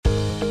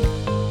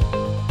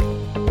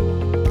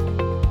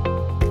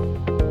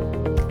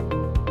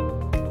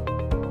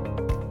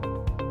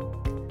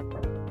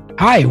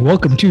Hi,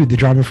 welcome to the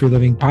Drama Free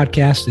Living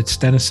podcast. It's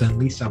Dennis and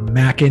Lisa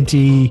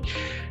McEntee.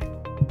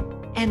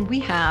 And we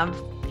have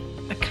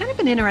a kind of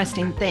an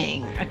interesting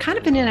thing, a kind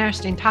of an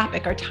interesting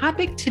topic. Our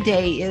topic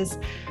today is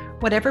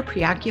whatever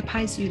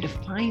preoccupies you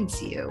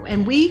defines you.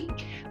 And we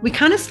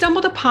kind of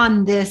stumbled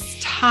upon this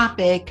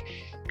topic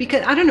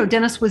because, I don't know,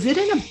 Dennis, was it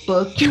in a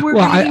book you were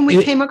reading?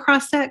 We came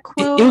across that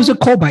quote? It was a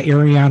quote by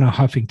Arianna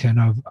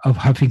Huffington of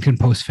Huffington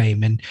Post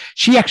fame. And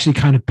she actually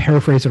kind of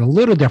paraphrased it a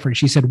little different.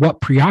 She said, what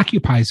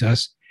preoccupies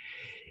us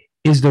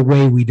is the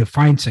way we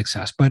define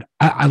success. But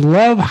I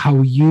love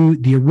how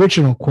the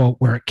original quote,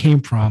 where it came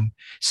from.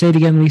 Say it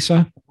again,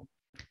 Lisa.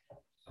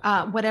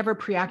 Whatever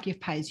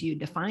preoccupies you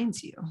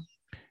defines you.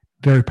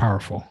 Very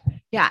powerful.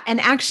 Yeah. And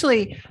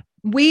actually,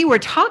 we were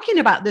talking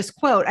about this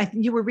quote.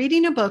 You were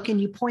reading a book and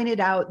you pointed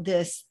out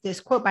this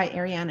quote by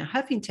Arianna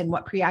Huffington,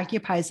 what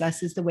preoccupies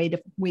us is the way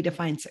we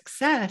define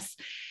success.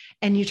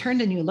 And you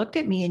turned and you looked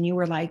at me and you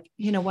were like,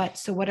 you know what?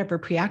 So whatever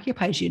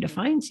preoccupies you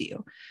defines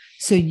you.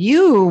 So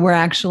you were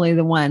actually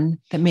the one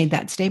that made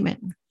that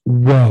statement.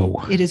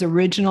 Whoa. It is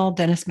original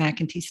Dennis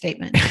McEntee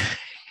statement.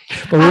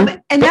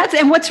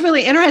 And what's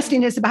really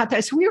interesting is about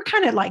that. So we were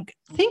kind of like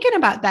thinking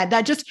about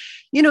that just,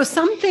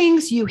 some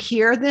things you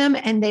hear them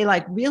and they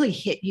like really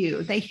hit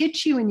you. They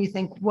hit you and you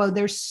think, whoa,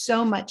 there's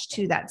so much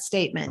to that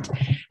statement.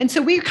 And so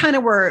we kind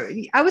of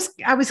I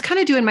was kind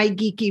of doing my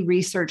geeky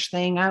research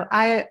thing.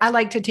 I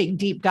like to take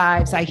deep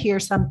dives. I hear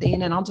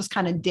something and I'll just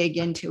kind of dig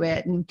into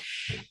it. And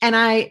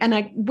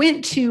I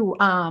went to,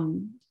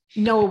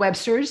 Noah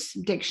Webster's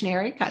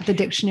dictionary, got the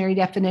dictionary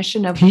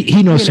definition of.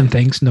 He knows some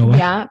things, Noah.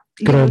 Yeah.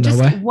 Good old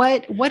Noah.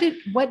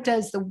 What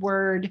does the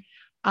word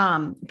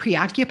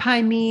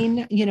preoccupy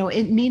mean?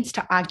 It means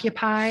to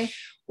occupy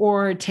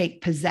or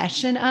take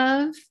possession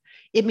of.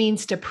 It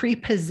means to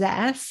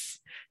prepossess,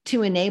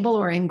 to enable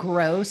or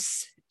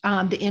engross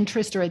the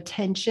interest or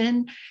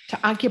attention, to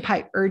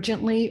occupy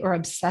urgently or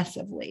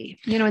obsessively.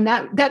 And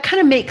that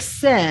kind of makes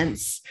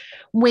sense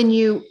when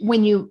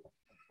you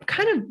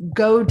kind of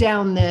go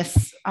down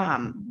this,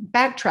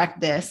 backtrack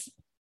this,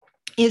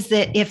 is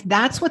that if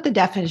that's what the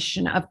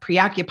definition of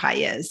preoccupy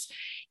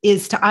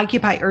is to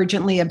occupy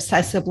urgently,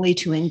 obsessively,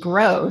 to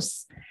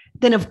engross,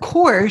 then of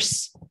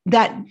course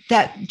that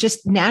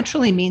just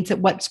naturally means that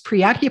what's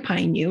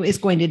preoccupying you is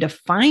going to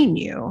define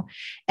you.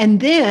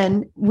 And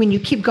then when you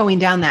keep going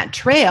down that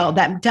trail,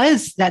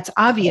 that's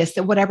obvious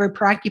that whatever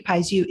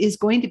preoccupies you is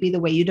going to be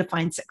the way you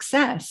define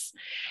success.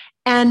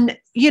 And,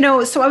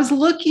 so I was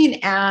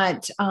looking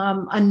at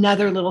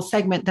another little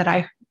segment that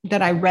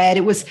I read.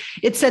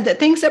 It said that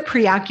things that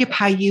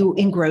preoccupy you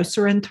engross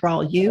or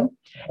enthrall you,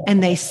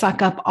 and they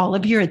suck up all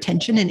of your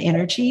attention and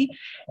energy,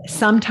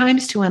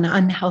 sometimes to an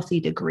unhealthy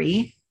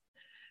degree.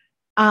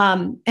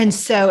 And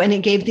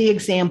it gave the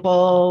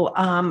example,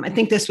 I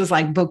think this was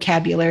like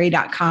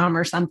vocabulary.com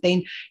or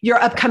something.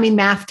 Your upcoming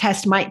math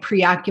test might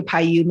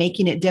preoccupy you,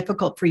 making it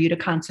difficult for you to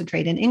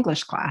concentrate in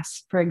English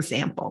class, for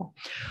example.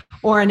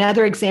 Or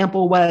another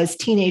example was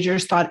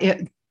teenagers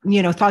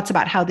thoughts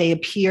about how they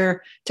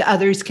appear to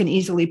others can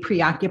easily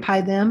preoccupy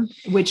them,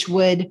 which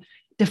would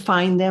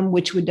define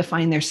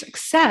their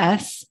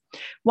success,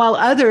 while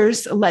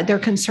others let their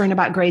concern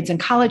about grades and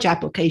college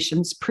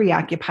applications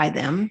preoccupy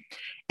them.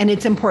 And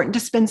it's important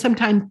to spend some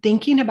time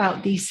thinking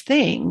about these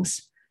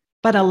things,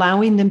 but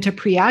allowing them to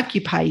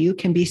preoccupy you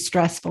can be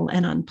stressful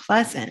and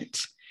unpleasant.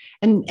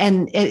 And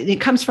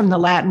it comes from the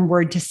Latin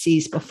word to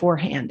seize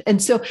beforehand.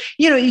 And so,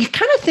 you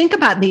kind of think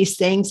about these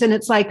things and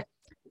it's like,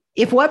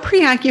 if what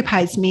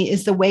preoccupies me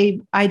is the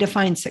way I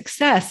define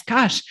success,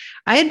 gosh,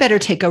 I had better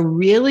take a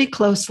really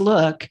close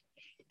look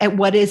at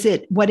what is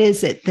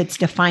it that's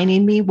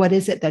defining me? What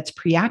is it that's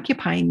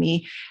preoccupying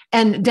me?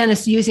 And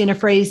Dennis, using a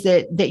phrase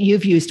that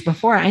you've used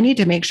before, I need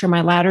to make sure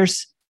my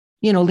ladder's,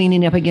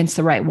 leaning up against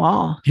the right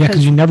wall. Yeah,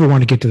 because you never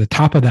want to get to the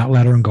top of that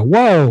ladder and go,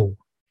 whoa,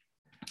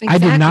 exactly.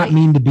 I did not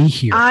mean to be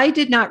here. I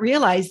did not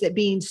realize that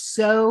being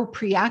so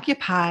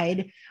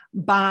preoccupied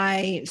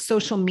by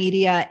social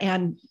media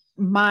and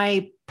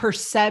my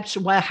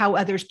perception, how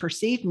others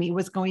perceived me,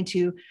 was going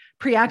to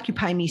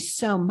preoccupy me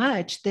so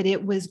much that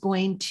it was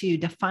going to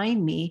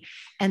define me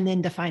and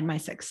then define my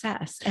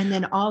success. And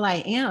then all I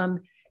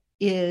am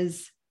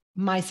is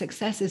my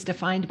success is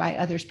defined by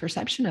others'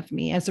 perception of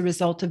me as a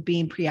result of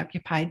being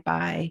preoccupied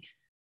by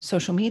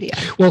social media.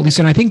 Well,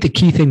 listen, I think the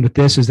key thing with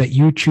this is that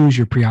you choose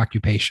your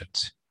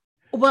preoccupations.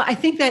 Well, I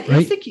think that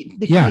is the key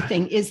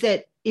thing is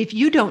that if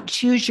you don't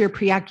choose your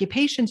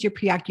preoccupations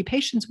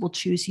will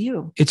choose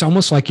you. It's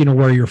almost like,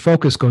 where your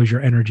focus goes,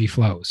 your energy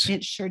flows.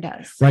 It sure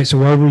does. Right. So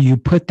wherever you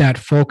put that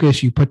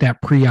focus, you put that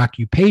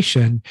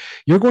preoccupation,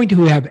 you're going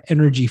to have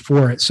energy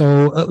for it.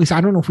 So at least, I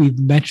don't know if we've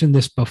mentioned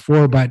this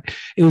before, but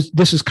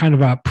this is kind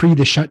of a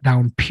the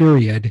shutdown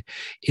period,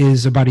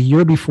 is about a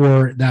year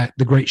before that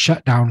the great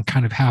shutdown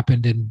kind of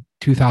happened in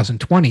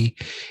 2020,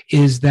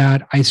 is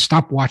that I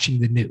stopped watching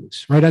the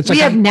news, right? We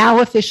have now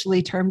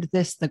officially termed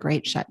this the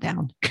Great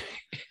Shutdown.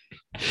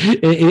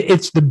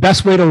 It's the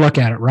best way to look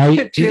at it,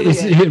 right?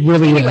 It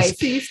really anyway, is.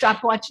 So you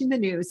stopped watching the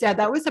news. Yeah,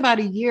 that was about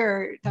a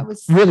year. That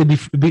was really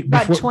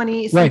about before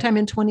 20, sometime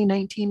in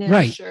 2019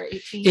 right. or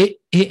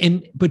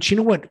 18. But you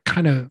know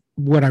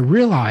what I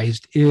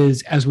realized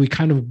is as we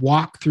kind of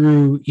walk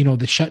through,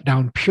 the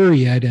shutdown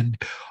period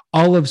and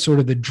all of sort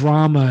of the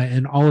drama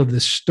and all of the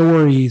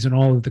stories and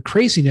all of the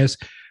craziness,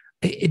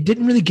 it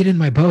didn't really get in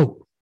my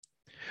boat.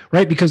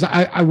 Right. Because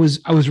I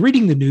was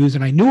reading the news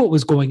and I knew what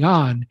was going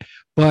on,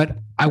 but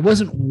I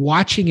wasn't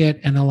watching it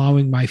and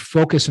allowing my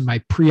focus and my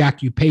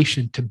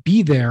preoccupation to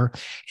be there.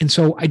 And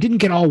so I didn't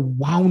get all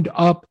wound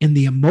up in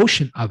the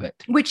emotion of it.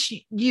 Which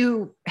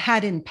you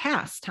had in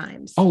past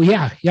times. Oh,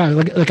 yeah. Yeah.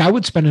 Like I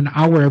would spend an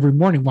hour every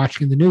morning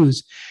watching the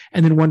news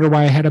and then wonder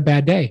why I had a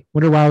bad day,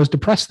 wonder why I was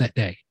depressed that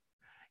day.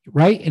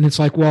 Right. And it's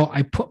like, well,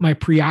 I put my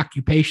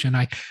preoccupation,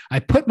 I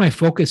put my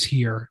focus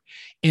here,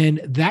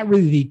 and that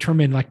really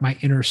determined like my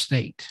inner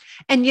state.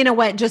 And you know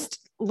what? Just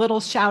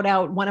little shout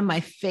out. One of my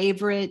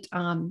favorite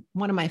Instagram,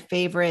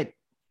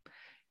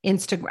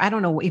 I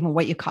don't know even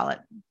what you call it,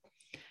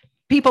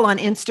 people on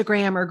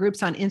Instagram or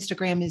groups on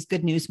Instagram is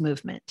Good News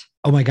Movement.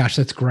 Oh my gosh,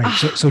 that's great.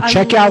 So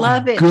check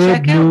out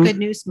Good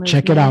News Movement.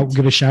 Check it out.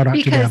 Give a shout out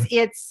to them.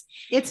 Because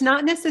it's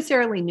not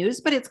necessarily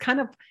news, but it's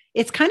kind of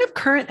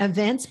current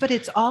events, but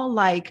it's all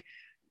like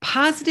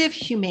positive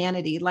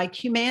humanity, like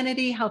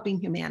humanity helping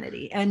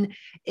humanity. And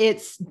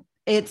it's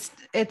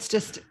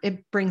just,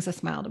 it brings a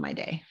smile to my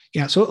day.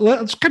 Yeah. So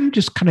let's kind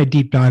of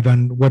deep dive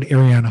on what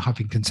Arianna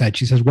Huffington said.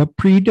 She says, what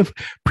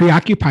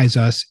preoccupies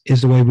us is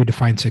the way we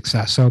define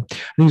success. So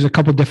there's a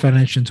couple of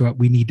definitions of what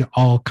we need to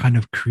all kind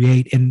of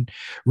create. And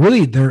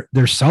really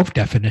they're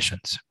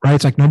self-definitions, right?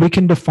 It's like nobody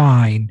can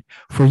define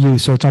for you.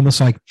 So it's almost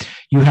like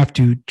you have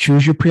to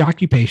choose your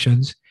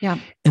preoccupations. Yeah.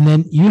 And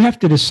then you have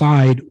to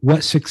decide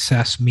what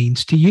success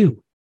means to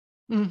you.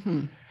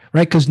 Mm-hmm.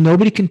 Right? Because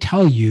nobody can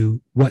tell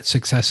you what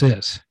success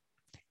is.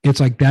 It's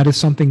like that is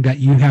something that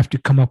you have to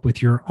come up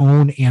with your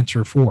own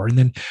answer for. And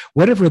then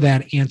whatever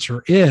that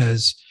answer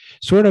is,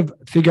 sort of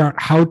figure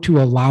out how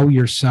to allow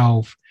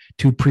yourself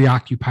to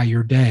preoccupy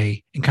your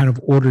day and kind of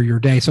order your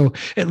day. So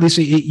at least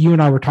you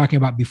and I were talking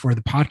about before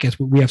the podcast,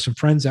 but we have some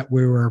friends that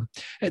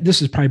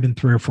this has probably been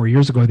 3 or 4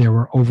 years ago. They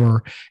were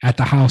over at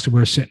the house and we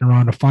were sitting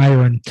around a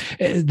fire, and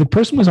the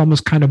person was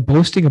almost kind of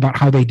boasting about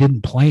how they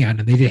didn't plan,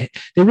 and they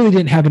really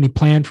didn't have any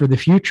plan for the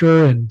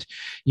future. And,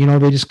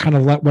 they just kind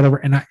of let whatever.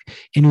 And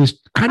it was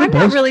kind of,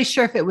 I'm not really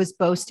sure if it was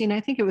boasting. I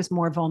think it was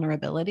more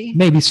vulnerability.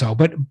 Maybe so,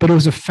 but it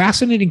was a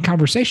fascinating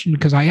conversation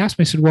because I asked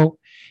him, I said, well,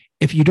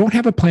 if you don't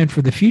have a plan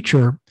for the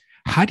future,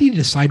 how do you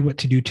decide what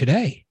to do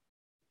today?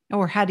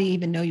 Or how do you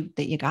even know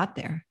that you got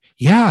there?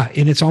 Yeah.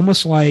 And it's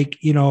almost like,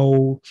 if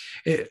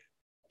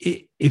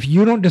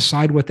you don't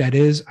decide what that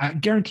is, I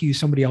guarantee you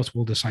somebody else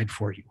will decide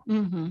for you.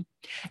 Mm-hmm.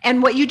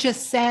 And what you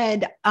just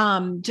said,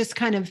 just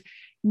kind of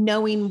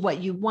knowing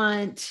what you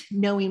want,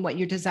 knowing what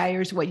your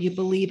desires, what you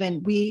believe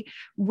in. We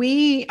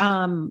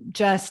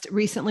just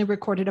recently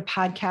recorded a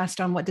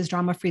podcast on what does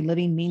drama-free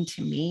living mean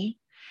to me.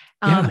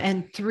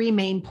 And 3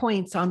 main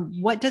points on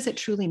what does it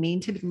truly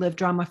mean to live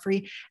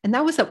drama-free. And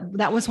that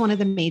was one of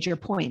the major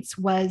points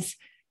was,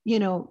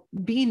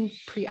 being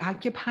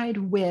preoccupied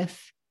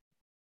with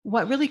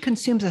what really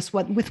consumes us,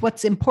 with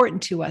what's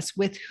important to us,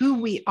 with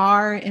who we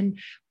are and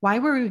why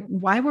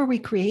were we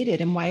created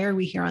and why are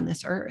we here on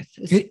this earth?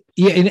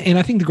 And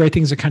I think the great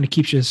thing is it kind of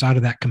keeps us out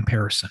of that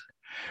comparison,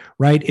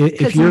 right?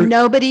 Because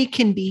nobody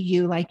can be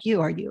you like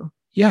you are you.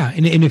 Yeah.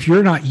 And if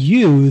you're not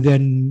you,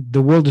 then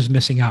the world is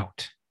missing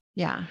out.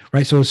 Yeah.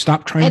 Right. So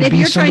stop trying to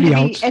be somebody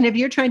else. And if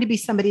you're trying to be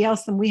somebody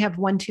else, then we have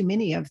one too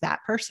many of that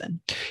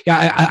person.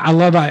 Yeah.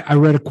 I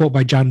read a quote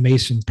by John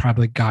Mason,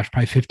 probably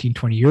 15,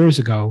 20 years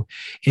ago,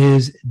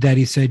 is that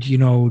he said,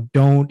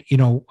 don't,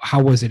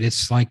 how was it?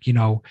 It's like,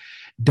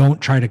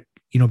 don't try to,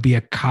 be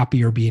a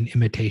copy or be an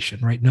imitation,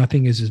 right?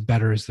 Nothing is as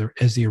better as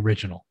the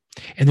original.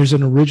 And there's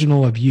an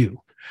original of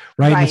you.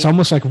 Right. And it's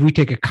almost like if we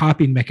take a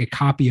copy and make a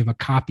copy of a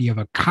copy of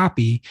a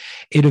copy,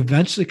 it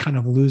eventually kind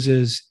of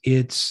loses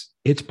its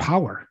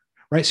power.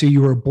 Right. So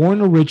you were born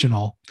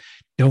original,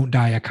 don't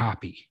die a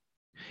copy.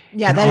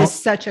 Yeah, and that is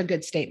such a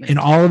good statement. And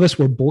all of us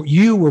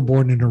you were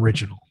born an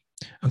original.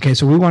 Okay.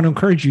 So we want to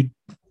encourage you,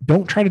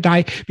 don't try to die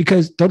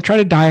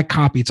a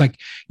copy. It's like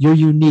you're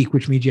unique,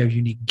 which means you have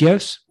unique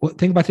gifts. Well,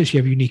 think about this. You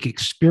have unique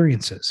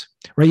experiences,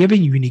 right? You have a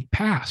unique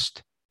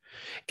past.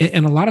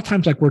 And a lot of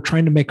times, like we're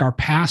trying to make our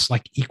past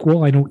like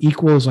equal. I know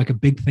equal is like a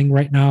big thing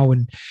right now.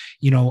 And,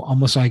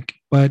 almost like,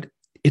 but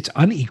it's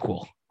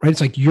unequal. Right. It's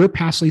like your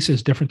past, Lisa,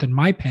 is different than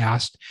my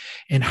past.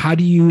 And how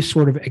do you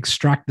sort of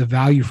extract the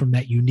value from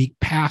that unique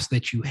past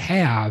that you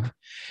have?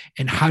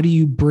 And how do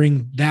you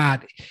bring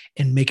that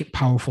and make it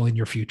powerful in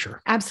your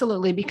future?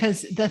 Absolutely.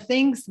 Because the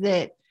things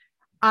that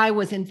I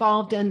was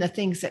involved in, the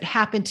things that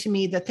happened to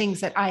me, the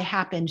things that I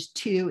happened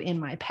to in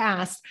my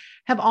past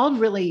have all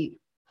really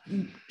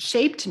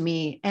shaped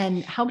me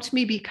and helped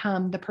me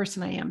become the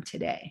person I am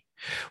today.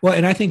 Well,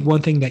 and I think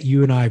one thing that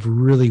you and I have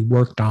really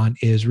worked on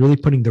is really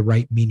putting the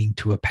right meaning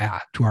to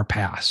our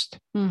past,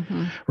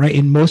 mm-hmm. right?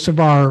 In most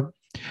of our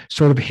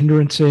sort of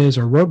hindrances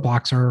or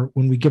roadblocks are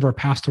when we give our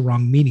past the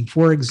wrong meaning.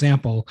 For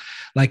example,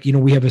 like,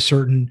 we have a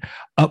certain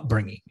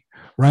upbringing,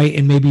 right?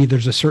 And maybe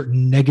there's a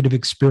certain negative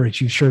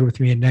experience. You shared with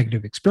me a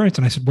negative experience.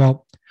 And I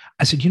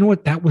said, you know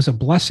what? That was a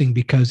blessing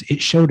because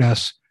it showed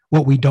us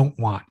what we don't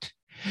want.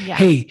 Yeah.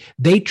 Hey,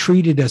 they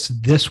treated us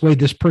this way.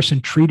 This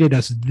person treated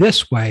us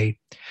this way.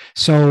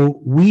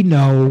 So we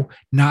know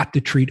not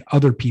to treat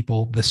other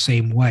people the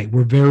same way.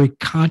 We're very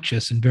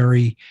conscious and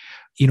very,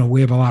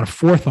 we have a lot of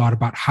forethought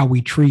about how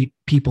we treat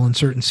people in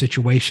certain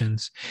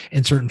situations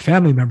and certain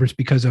family members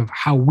because of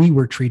how we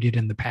were treated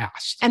in the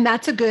past. And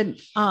that's a good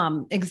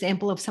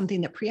example of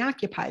something that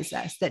preoccupies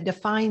us, that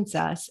defines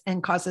us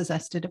and causes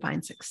us to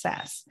define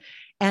success.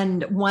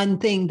 And one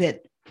thing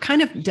that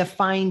kind of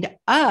defined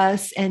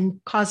us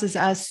and causes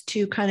us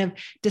to kind of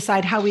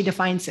decide how we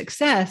define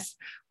success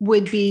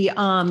would be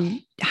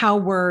how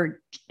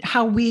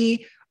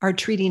we are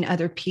treating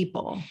other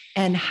people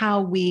and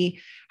how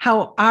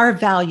our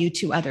value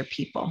to other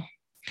people.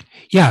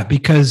 Yeah,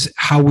 because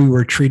how we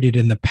were treated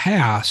in the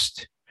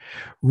past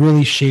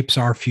really shapes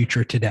our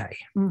future today.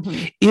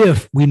 Mm-hmm.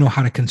 If we know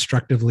how to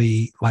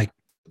constructively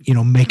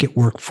make it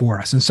work for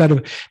us, instead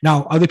of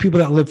now other people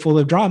that live full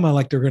of drama,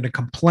 like they're going to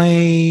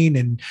complain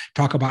and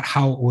talk about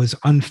how it was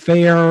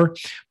unfair.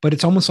 But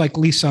it's almost like,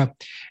 Lisa,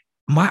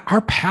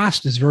 our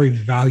past is very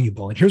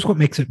valuable. And here's what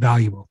makes it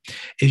valuable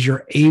is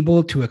you're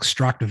able to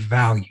extract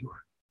value,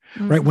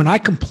 mm-hmm. right? When I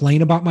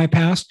complain about my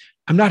past,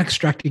 I'm not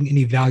extracting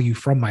any value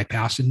from my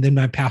past. And then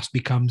my past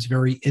becomes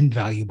very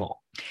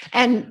invaluable.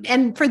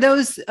 And for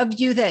those of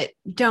you that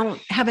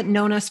haven't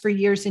known us for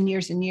years and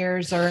years and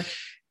years, or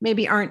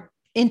maybe aren't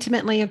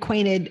intimately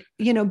acquainted,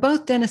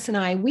 both Dennis and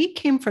I, we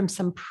came from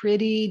some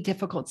pretty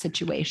difficult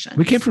situations.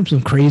 We came from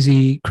some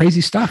crazy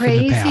stuff.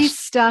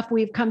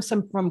 We've come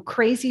from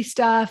crazy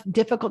stuff,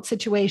 difficult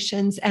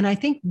situations. And I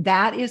think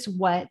that's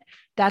what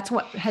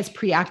has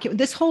preoccupied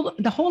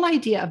the whole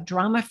idea of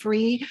drama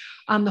free,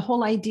 the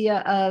whole idea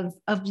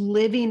of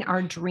living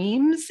our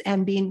dreams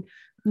and being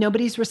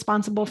nobody's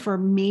responsible for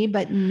me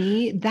but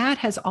me. That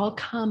has all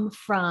come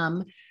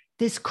from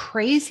this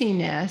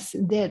craziness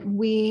that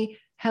we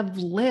have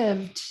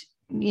lived,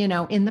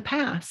 in the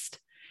past.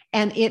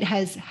 And it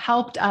has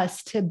helped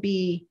us to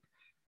be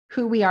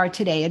who we are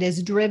today. It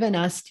has driven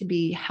us to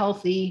be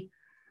healthy,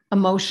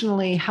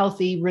 emotionally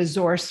healthy,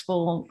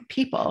 resourceful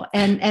people.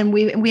 And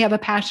we have a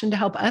passion to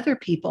help other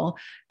people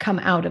come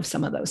out of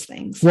some of those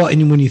things. Well,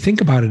 and when you think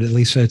about it,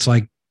 Lisa, it's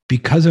like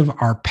because of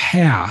our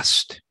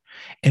past,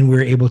 and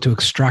we're able to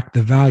extract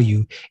the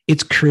value,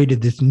 it's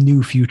created this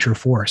new future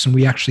for us. And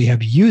we actually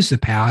have used the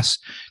past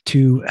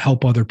to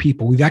help other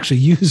people. We've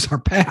actually used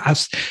our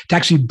past to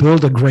actually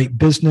build a great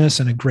business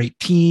and a great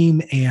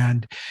team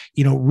and,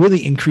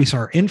 really increase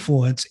our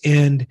influence.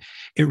 And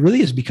it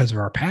really is because of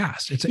our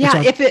past.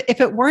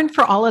 If it weren't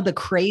for all of the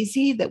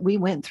crazy that we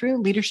went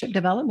through, Leadership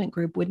Development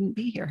Group wouldn't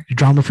be here.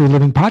 Drama Free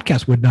Living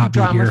Podcast would not be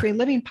here. Drama Free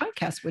Living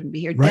Podcast wouldn't be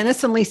here. Right.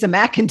 Dennis and Lisa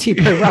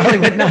McIntyre probably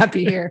would not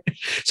be here.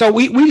 So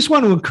we just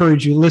want to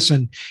encourage you,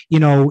 listen,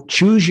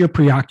 choose your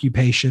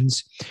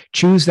preoccupations,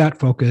 choose that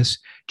focus,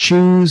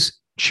 choose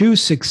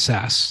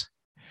success,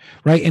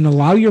 right? And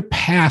allow your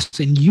past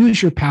and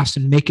use your past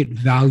and make it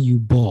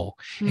valuable.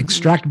 Mm-hmm.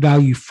 Extract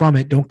value from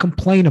it. Don't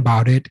complain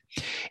about it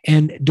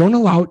and don't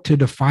allow it to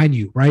define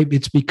you, right?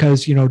 It's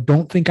because,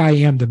 don't think I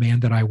am the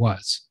man that I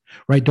was,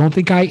 right? Don't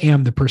think I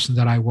am the person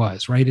that I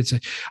was, right?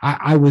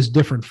 I was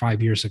different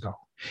 5 years ago.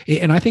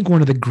 And I think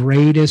one of the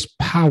greatest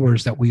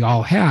powers that we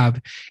all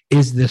have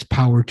is this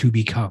power to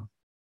become.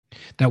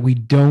 That we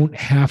don't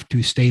have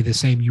to stay the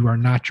same. You are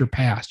not your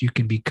past. You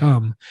can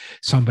become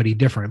somebody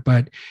different,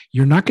 but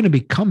you're not going to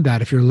become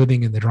that if you're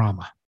living in the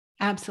drama.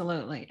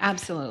 Absolutely.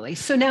 Absolutely.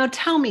 So now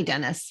tell me,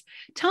 Dennis,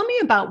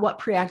 about what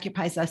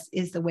preoccupies us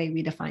is the way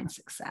we define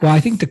success. Well,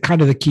 I think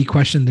the key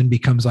question then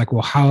becomes like,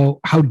 well,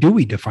 how do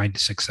we define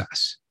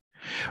success?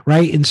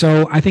 Right. And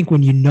so I think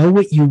when you know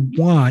what you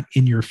want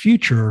in your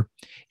future,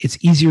 it's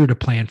easier to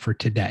plan for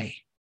today.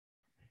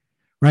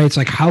 Right. It's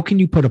like, how can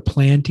you put a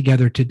plan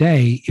together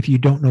today if you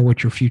don't know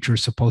what your future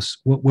is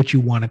what you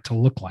want it to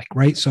look like?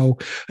 Right. So,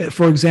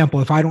 for example,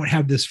 if I don't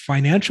have this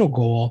financial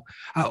goal,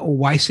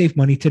 why save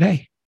money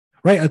today?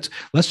 Right.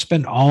 Let's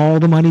spend all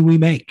the money we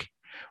make.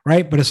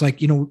 Right. But it's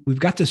like, we've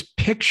got this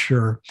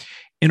picture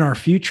in our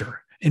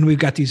future and we've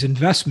got these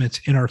investments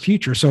in our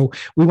future. So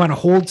we want to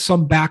hold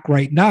some back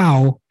right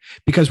now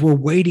because we're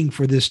waiting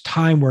for this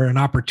time where an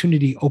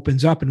opportunity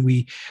opens up and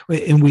we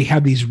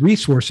have these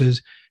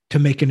resources to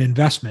make an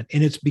investment.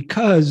 And it's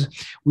because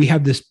we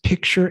have this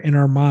picture in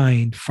our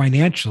mind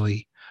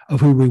financially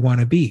of who we want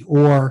to be.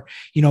 Or,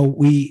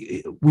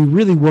 we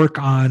really work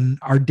on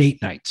our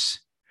date nights,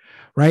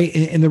 right?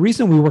 And the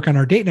reason we work on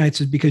our date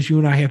nights is because you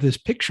and I have this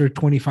picture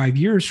 25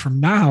 years from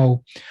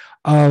now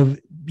of,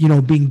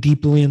 being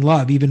deeply in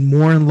love, even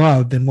more in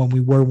love than when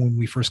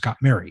we first got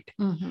married.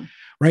 Mm-hmm.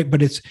 Right.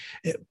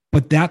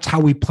 But that's how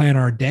we plan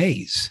our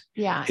days.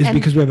 Yeah.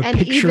 Because we have a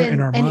picture in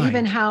our mind. And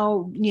even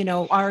how,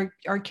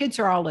 our kids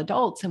are all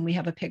adults and we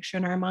have a picture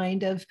in our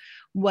mind of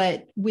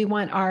what we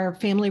want our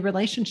family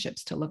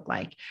relationships to look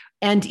like.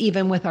 And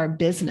even with our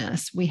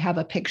business, we have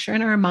a picture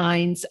in our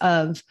minds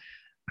of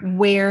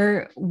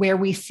where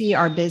we see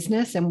our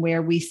business and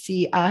where we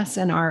see us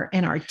and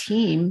our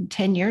team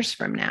 10 years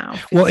from now,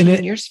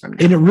 15 years from now.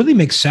 And it really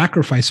makes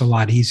sacrifice a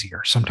lot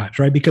easier sometimes,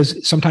 right?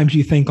 Because sometimes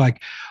you think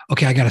like,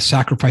 okay, I got to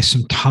sacrifice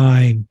some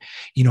time,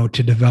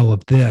 to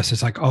develop this.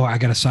 It's like, oh, I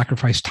got to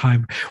sacrifice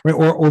time, right?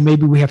 Or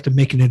maybe we have to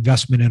make an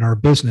investment in our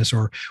business,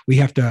 or we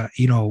have to,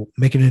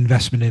 make an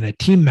investment in a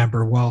team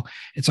member. Well,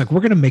 it's like, we're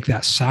going to make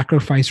that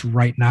sacrifice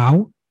right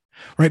now,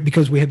 right?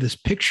 Because we have this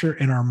picture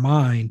in our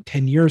mind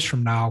 10 years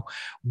from now,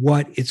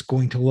 what it's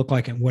going to look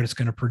like and what it's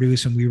going to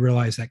produce. And we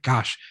realize that,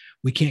 gosh,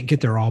 we can't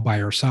get there all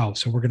by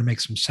ourselves. So we're going to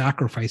make some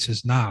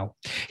sacrifices now.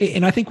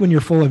 And I think when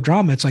you're full of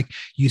drama, it's like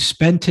you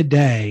spend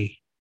today,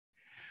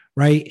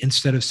 right?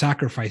 Instead of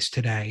sacrifice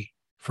today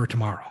for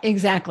tomorrow.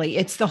 Exactly.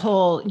 It's the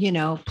whole,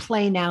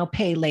 play now,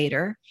 pay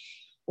later,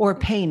 or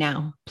pay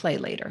now, play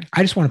later.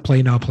 I just want to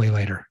play now, play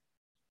later.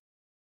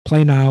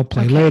 Play now,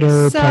 play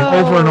later, play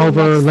over and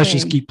over. Let's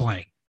just keep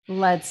playing.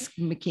 Let's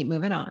keep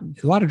moving on.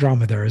 A lot of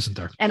drama there, isn't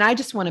there? And I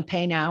just want to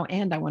pay now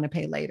and I want to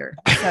pay later.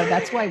 So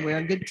that's why we're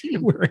a good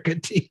team. We're a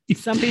good team.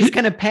 Somebody's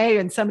going to pay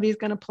and somebody's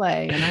going to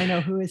play. And I know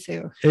who is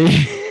who.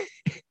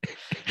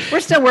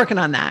 We're still working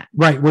on that.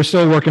 Right. We're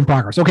still a work in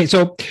progress. Okay.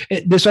 So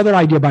this other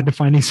idea about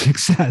defining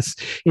success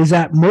is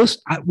that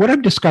what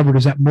I've discovered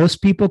is that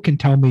most people can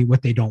tell me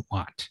what they don't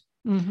want.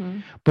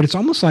 Mm-hmm. But it's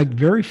almost like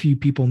very few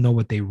people know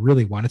what they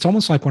really want. It's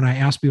almost like when I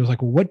ask people,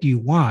 like, well, what do you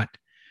want?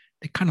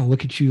 They kind of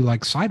look at you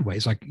like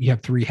sideways, like you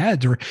have three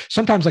heads. Or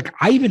sometimes like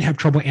I even have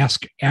trouble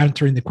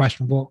answering the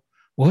question, well,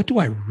 what do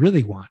I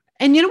really want?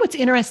 And what's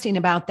interesting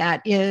about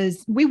that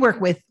is we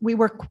work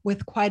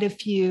with quite a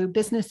few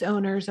business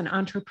owners and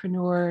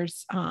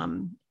entrepreneurs.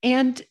 And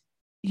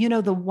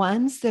the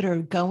ones that are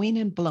going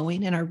and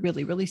blowing and are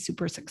really, really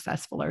super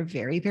successful are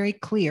very, very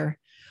clear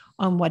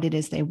on what it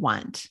is they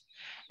want.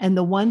 And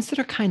the ones that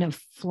are kind of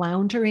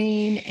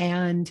floundering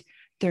and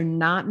they're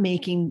not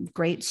making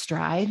great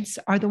strides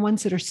are the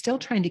ones that are still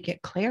trying to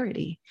get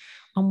clarity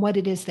on what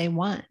it is they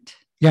want.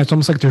 Yeah, it's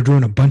almost like they're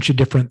doing a bunch of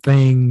different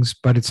things,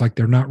 but it's like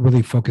they're not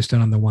really focused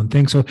in on the one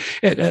thing. So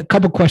a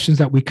couple of questions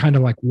that we kind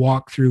of like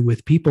walk through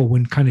with people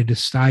when kind of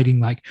deciding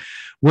like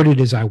what it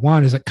is I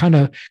want is it kind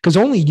of, because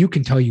only you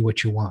can tell you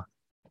what you want.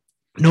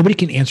 Nobody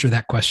can answer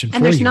that question for you.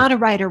 And there's not a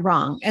right or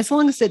wrong. As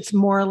long as it's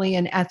morally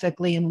and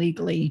ethically and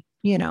legally,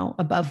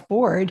 above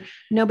board,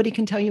 nobody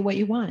can tell you what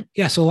you want.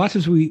 Yeah. So a lot of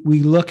times we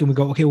look and we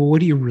go, okay, well, what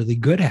are you really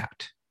good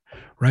at?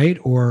 Right?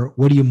 Or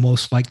what do you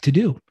most like to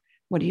do?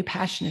 What are you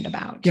passionate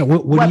about? Yeah.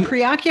 What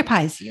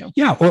preoccupies you?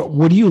 Yeah. Or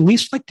what do you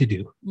least like to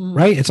do?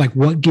 Right? It's like,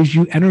 what gives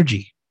you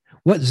energy?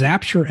 What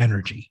zaps your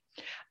energy?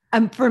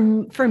 For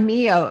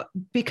me,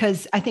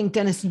 because I think,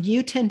 Dennis,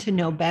 you tend to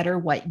know better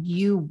what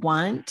you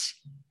want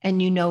and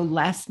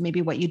less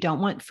maybe what you don't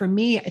want. For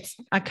me,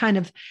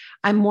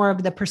 I'm more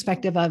of the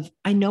perspective of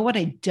I know what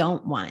I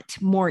don't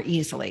want more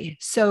easily.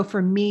 So for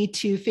me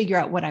to figure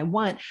out what I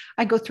want,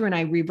 I go through and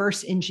I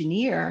reverse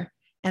engineer.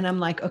 And I'm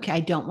like, okay, I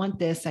don't want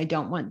this. I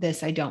don't want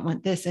this. I don't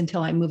want this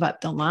until I move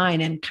up the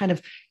line and kind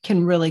of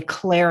can really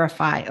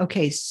clarify,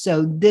 okay,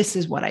 so this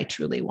is what I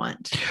truly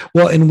want.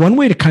 Well, and one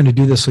way to kind of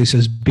do this, Lisa,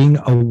 is being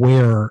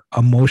aware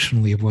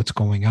emotionally of what's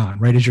going on,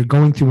 right? As you're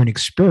going through an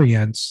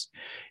experience,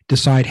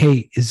 decide,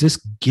 hey, is this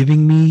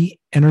giving me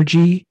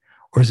energy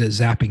or is it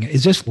zapping it?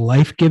 Is this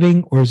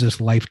life-giving or is this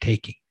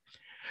life-taking,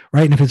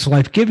 right? And if it's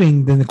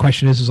life-giving, then the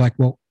question is like,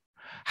 well,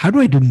 how do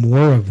I do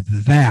more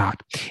of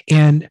that?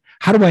 And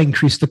how do I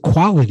increase the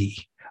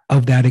quality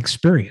of that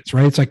experience,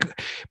 right? It's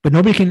like, but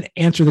nobody can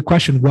answer the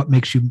question, what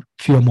makes you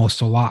feel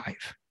most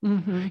alive?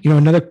 Mm-hmm.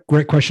 Another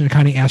great question to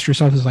kind of ask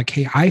yourself is like,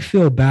 hey, I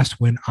feel best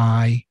when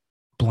I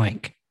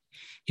blank.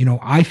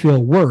 I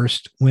feel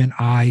worst when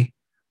I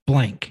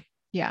blank.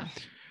 Yeah.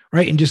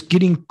 Right. And just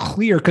getting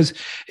clear, because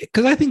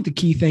I think the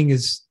key thing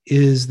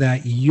is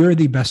that you're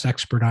the best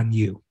expert on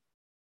you.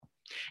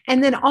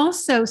 And then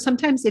also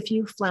sometimes if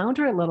you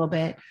flounder a little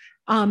bit,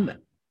 phone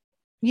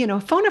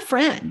a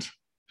friend,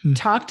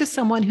 talk to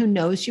someone who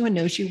knows you and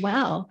knows you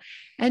well,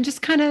 and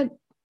just kind of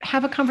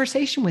have a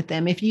conversation with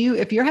them. If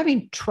you're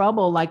having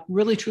trouble, like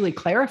really, truly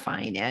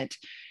clarifying it,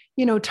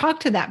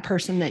 talk to that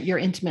person that you're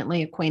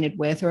intimately acquainted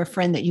with, or a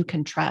friend that you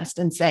can trust,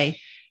 and say,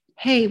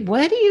 hey,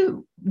 what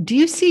do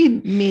you see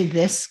me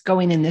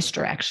going in this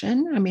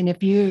direction? I mean,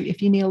 if you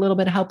need a little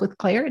bit of help with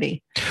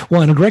clarity.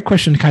 Well, and a great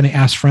question to kind of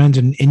ask friends,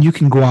 and you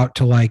can go out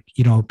to like,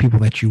 people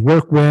that you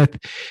work with.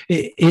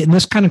 And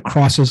this kind of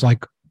crosses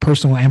like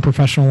personal and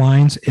professional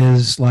lines,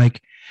 is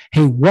like,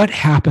 hey, what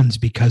happens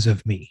because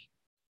of me?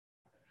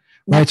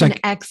 Right. That's an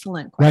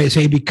excellent question. Right.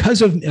 Say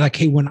because of like,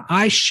 hey, when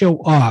I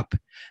show up,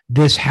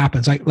 this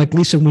happens. Like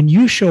Lisa, when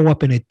you show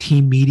up in a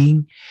team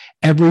meeting,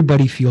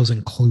 everybody feels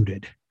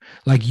included.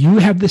 Like you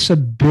have this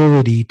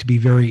ability to be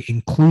very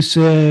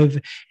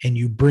inclusive and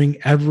you bring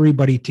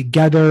everybody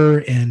together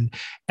and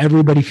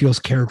everybody feels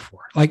cared for.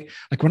 Like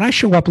when I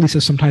show up,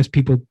 Lisa, sometimes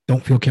people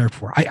don't feel cared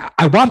for.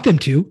 I want them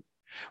to,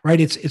 right?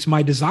 It's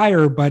my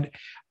desire, but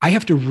I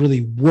have to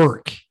really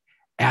work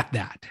at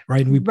that,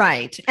 right?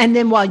 Right. And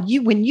then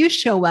when you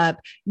show up,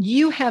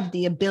 you have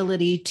the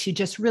ability to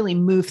just really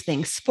move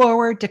things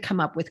forward, to come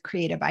up with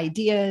creative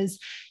ideas,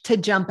 to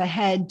jump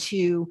ahead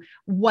to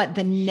what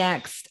the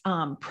next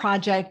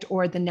project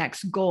or the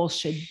next goal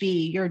should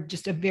be. You're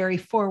just a very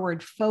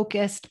forward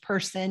focused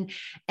person,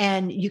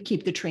 and you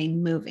keep the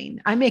train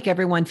moving. I make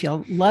everyone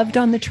feel loved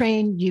on the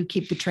train. You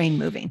keep the train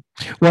moving.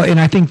 Well, and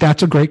I think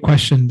that's a great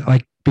question,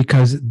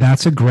 because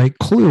that's a great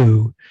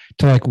clue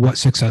to what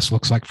success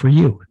looks like for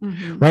you,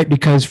 right?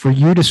 Because for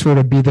you to sort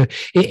of be and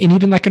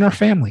even in our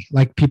family,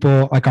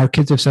 people, our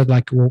kids have said,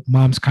 well,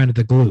 mom's kind of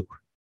the glue,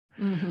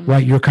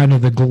 right? You're kind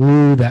of the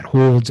glue that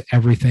holds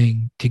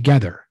everything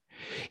together.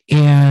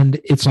 And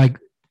it's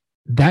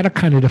that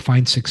kind of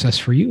defines success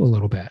for you a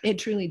little bit. It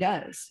truly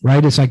does.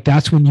 Right. It's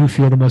that's when you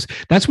feel the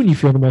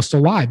most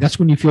alive. That's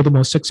when you feel the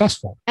most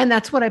successful. And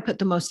that's what I put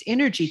the most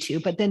energy to.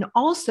 But then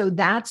also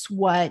that's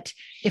what,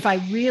 if I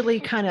really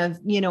kind of,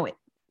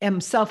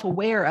 am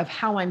self-aware of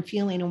how I'm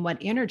feeling and what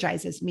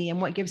energizes me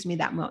and what gives me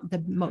that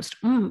the most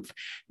oomph,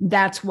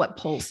 that's what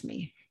pulls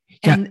me.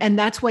 And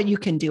that's what you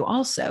can do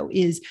also,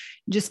 is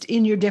just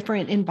in your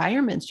different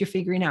environments, you're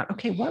figuring out,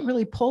 okay, what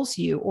really pulls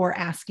you, or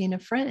asking a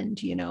friend,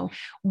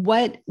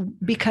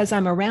 because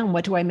I'm around,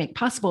 what do I make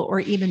possible?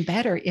 Or even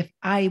better, if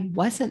I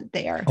wasn't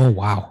there. Oh,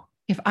 wow.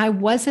 If I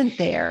wasn't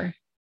there,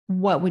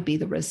 what would be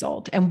the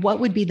result? And what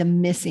would be the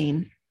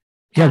missing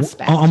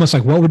aspect? Almost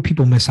what would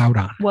people miss out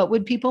on? What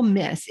would people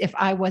miss if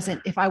I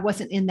wasn't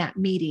in that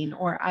meeting,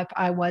 or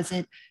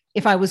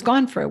if I was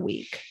gone for a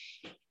week?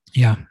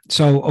 Yeah.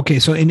 So, okay.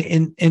 So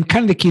in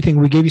kind of the key thing,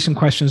 we gave you some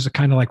questions to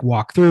kind of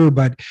walk through,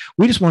 but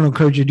we just want to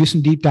encourage you to do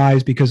some deep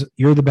dives, because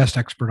you're the best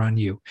expert on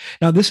you.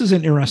 Now, this is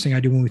an interesting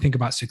idea when we think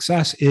about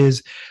success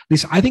is, at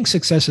least I think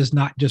success is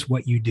not just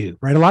what you do,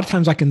 right? A lot of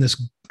times in this,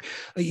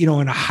 in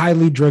a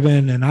highly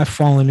driven, and I've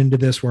fallen into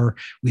this where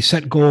we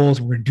set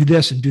goals, we're going to do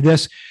this and do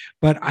this.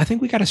 But I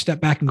think we got to step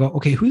back and go,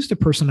 okay, who's the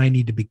person I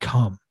need to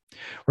become,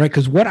 right?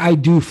 Because what I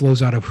do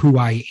flows out of who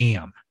I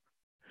am.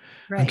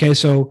 Right. Okay.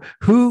 So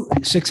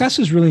success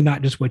is really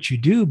not just what you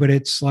do, but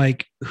it's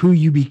who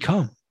you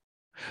become.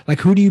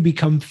 Who do you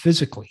become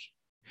physically,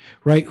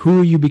 right? Who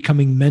are you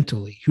becoming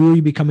mentally? Who are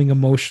you becoming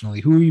emotionally?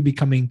 Who are you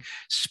becoming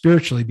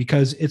spiritually?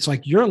 Because it's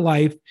your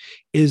life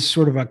is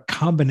sort of a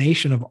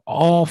combination of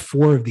all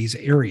four of these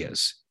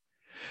areas,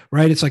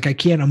 right? It's I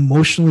can't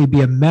emotionally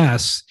be a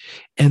mess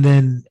and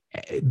then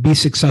be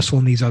successful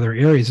in these other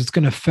areas. It's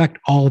going to affect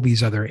all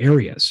these other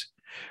areas.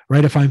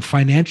 Right? If I'm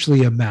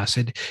financially a mess,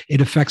 it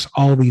affects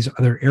all these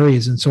other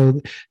areas. And so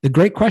the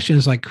great question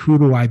is who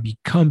do I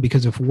become?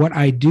 Because if what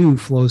I do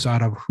flows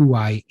out of who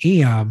I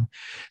am,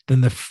 then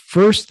the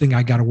first thing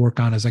I got to work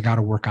on is I got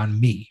to work on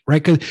me,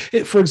 right?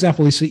 Because for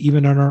example, Lisa,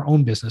 even in our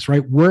own business,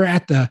 right? We're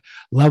at the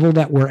level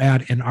that we're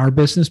at in our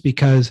business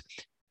because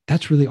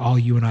that's really all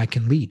you and I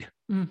can lead,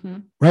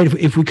 right?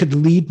 If we could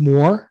lead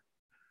more,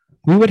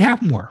 we would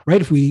have more,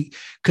 right? If we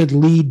could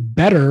lead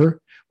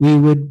better,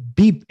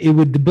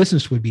 the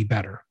business would be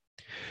better.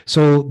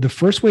 So the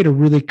first way to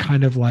really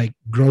kind of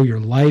grow your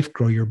life,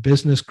 grow your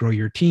business, grow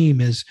your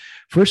team is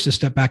first to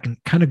step back and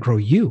kind of grow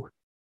you.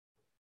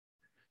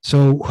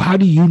 So how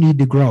do you need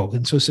to grow?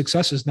 And so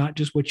success is not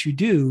just what you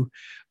do,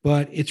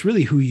 but it's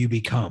really who you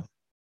become.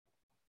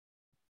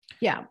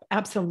 Yeah,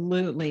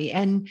 absolutely.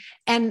 And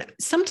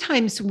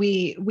sometimes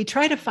we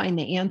try to find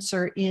the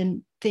answer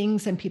in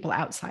things and people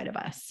outside of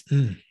us.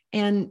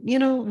 And,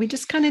 we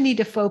just kind of need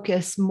to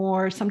focus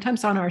more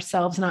sometimes on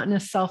ourselves, not in a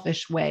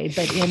selfish way,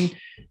 but in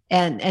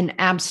an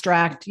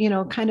abstract,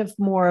 kind of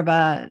more of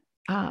a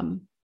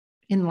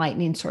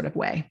enlightening sort of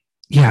way.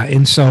 Yeah.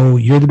 And so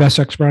you're the best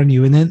expert on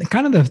you. And then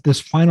kind of this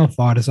final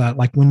thought is that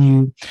when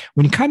you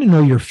kind of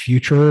know your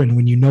future and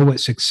when you know what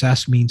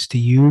success means to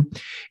you,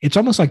 it's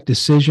almost like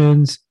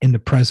decisions in the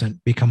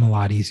present become a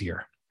lot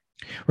easier,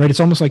 right? It's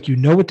almost like you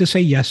know what to say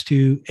yes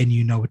to and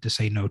you know what to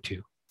say no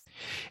to.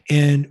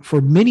 And for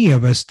many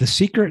of us, the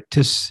secret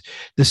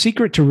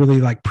to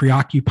really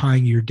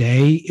preoccupying your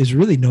day is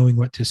really knowing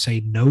what to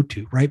say no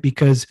to, right?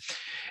 Because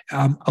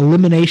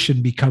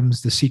elimination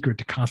becomes the secret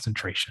to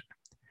concentration.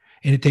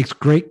 And it takes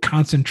great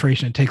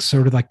concentration. It takes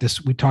sort of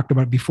this, we talked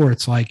about it before.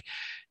 It's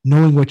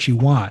knowing what you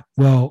want.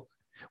 Well,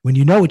 when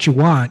you know what you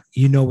want,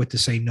 you know what to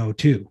say no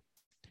to,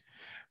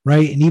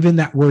 right? And even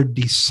that word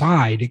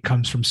decide, it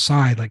comes from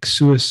side, like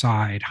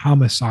suicide,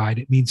 homicide.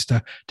 It means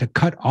to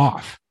cut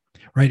off.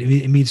 Right.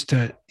 It means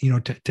to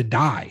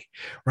die.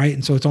 Right.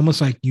 And so it's almost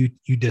like you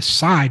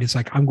decide, it's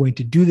I'm going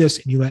to do this,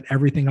 and you let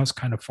everything else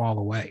kind of fall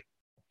away.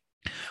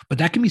 But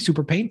that can be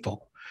super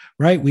painful.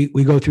 Right.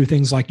 We go through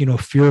things like,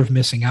 fear of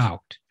missing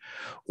out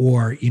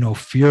or,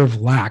 fear of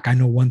lack. I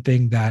know one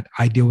thing that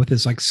I deal with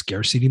is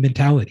scarcity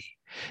mentality.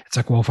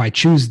 It's well, if I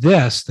choose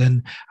this,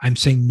 then I'm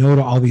saying no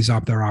to all these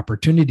other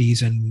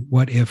opportunities. And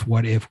what if?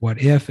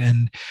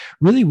 And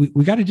really,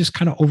 we got to just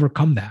kind of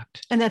overcome that.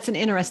 And that's an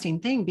interesting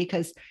thing,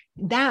 because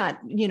that,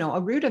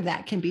 a root of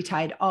that can be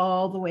tied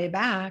all the way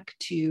back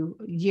to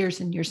years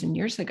and years and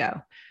years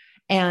ago.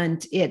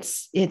 and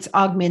it's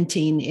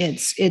augmenting,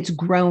 it's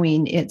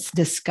growing, it's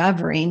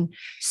discovering,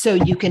 so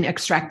you can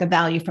extract the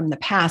value from the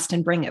past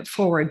and bring it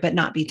forward, but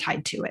not be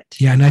tied to it.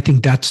 Yeah. And I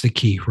think that's the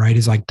key, right?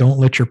 Is like, don't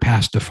let your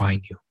past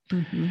define you,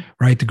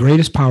 right? The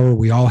greatest power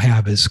we all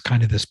have is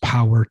kind of this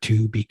power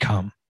to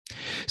become.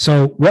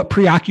 So what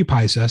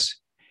preoccupies us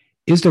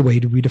is the way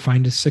we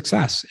define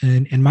success.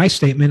 And in my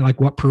statement, like,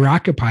 what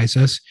preoccupies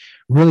us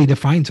really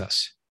defines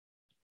us.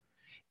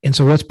 And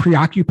so what's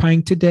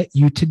preoccupying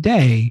you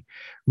today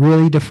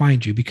really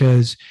defines you,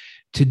 because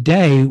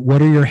today,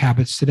 what are your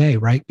habits today,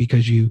 right?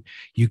 Because you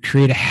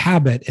create a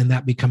habit and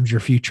that becomes your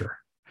future,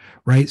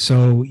 right?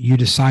 So you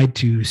decide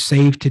to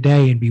save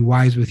today and be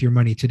wise with your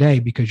money today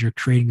because you're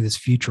creating this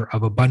future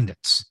of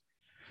abundance.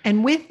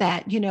 And with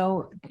that,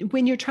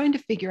 when you're trying to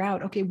figure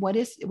out, okay, what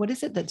is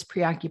it that's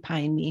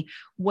preoccupying me?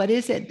 What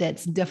is it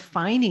that's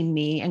defining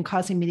me and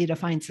causing me to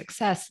define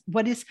success?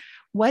 What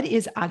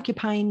is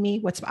occupying me?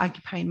 What's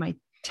occupying my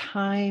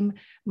time,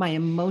 my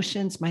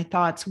emotions, my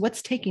thoughts?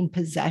 What's taking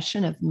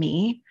possession of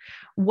me?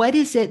 What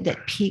is it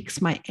that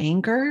piques my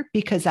anger?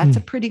 Because that's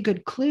a pretty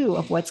good clue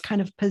of what's kind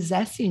of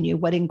possessing you,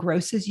 what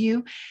engrosses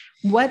you,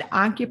 what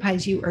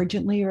occupies you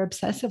urgently or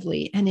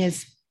obsessively. And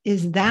is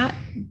that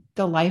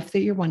the life that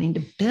you're wanting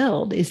to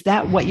build? Is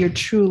that what you're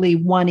truly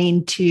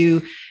wanting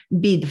to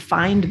be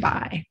defined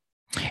by?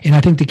 And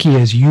I think the key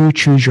is you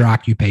choose your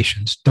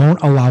occupations.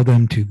 Don't allow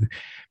them to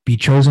be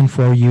chosen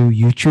for you.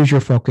 You choose your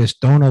focus.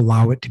 Don't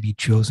allow it to be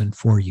chosen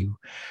for you,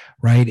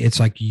 right? It's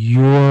like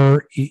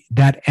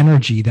that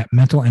energy, that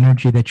mental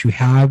energy that you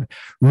have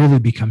really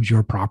becomes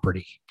your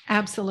property.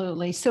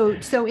 Absolutely. So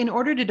in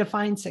order to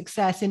define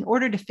success, in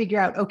order to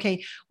figure out,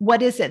 okay,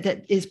 what is it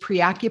that is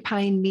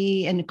preoccupying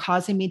me and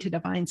causing me to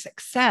define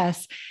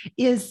success,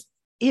 is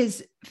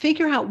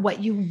figure out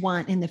what you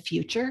want in the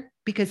future,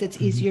 because it's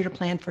easier to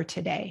plan for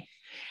today.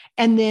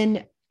 And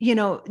then,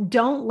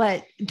 don't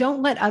let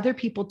other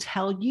people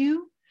tell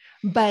you,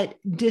 but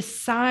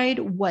decide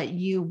what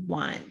you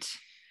want.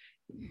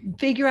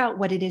 Figure out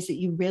what it is that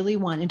you really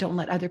want, and don't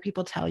let other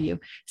people tell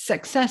you.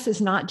 Success is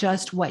not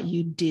just what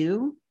you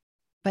do,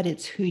 but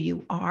it's who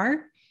you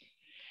are,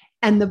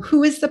 and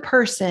who is the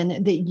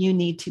person that you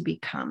need to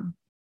become.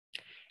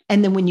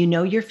 And then when you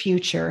know your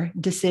future,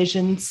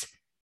 decisions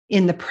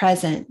in the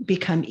present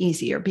become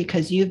easier,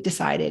 because you've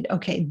decided,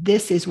 okay,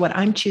 this is what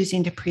I'm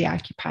choosing to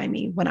preoccupy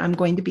me, what I'm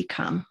going to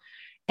become.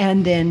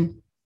 And then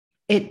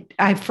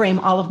I frame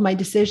all of my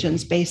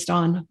decisions based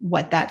on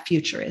what that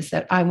future is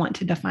that I want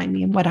to define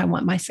me and what I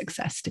want my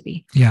success to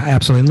be. Yeah,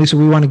 absolutely. And Lisa,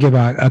 we want to give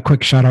a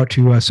quick shout out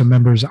to some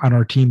members on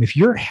our team. If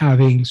you're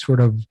having sort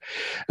of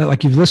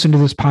like, you've listened to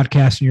this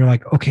podcast and you're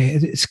like, okay,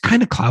 it's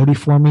kind of cloudy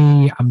for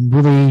me.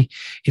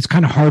 It's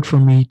kind of hard for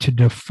me to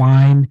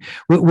define.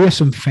 We have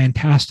some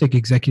fantastic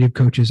executive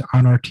coaches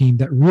on our team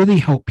that really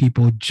help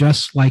people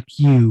just like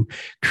you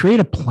create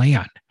a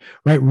plan,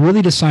 right?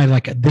 Really decide,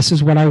 like, this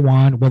is what I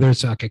want, whether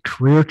it's like a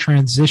career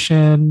transition,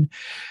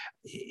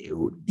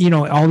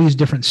 all these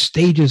different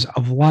stages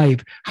of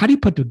life. How do you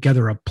put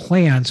together a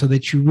plan so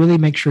that you really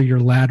make sure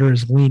your ladder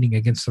is leaning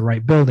against the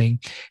right building?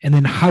 And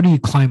then how do you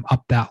climb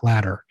up that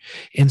ladder?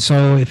 And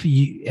so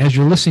as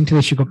you're listening to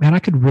this, you go, man, I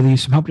could really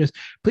use some help. Just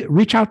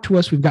reach out to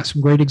us. We've got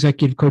some great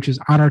executive coaches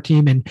on our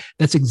team, and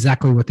that's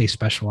exactly what they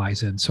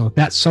specialize in. So if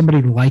that's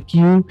somebody like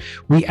you,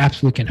 we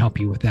absolutely can help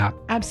you with that.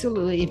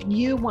 Absolutely. If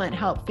you want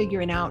help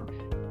figuring out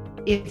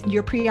if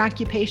your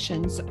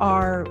preoccupations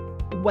are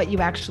what you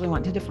actually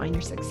want to define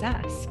your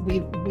success,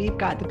 we've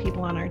got the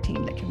people on our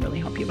team that can really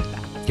help you with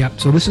that. Yep.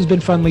 So this has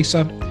been fun,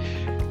 Lisa.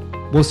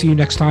 We'll see you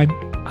next time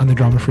on the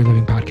Drama Free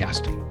Living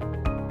Podcast.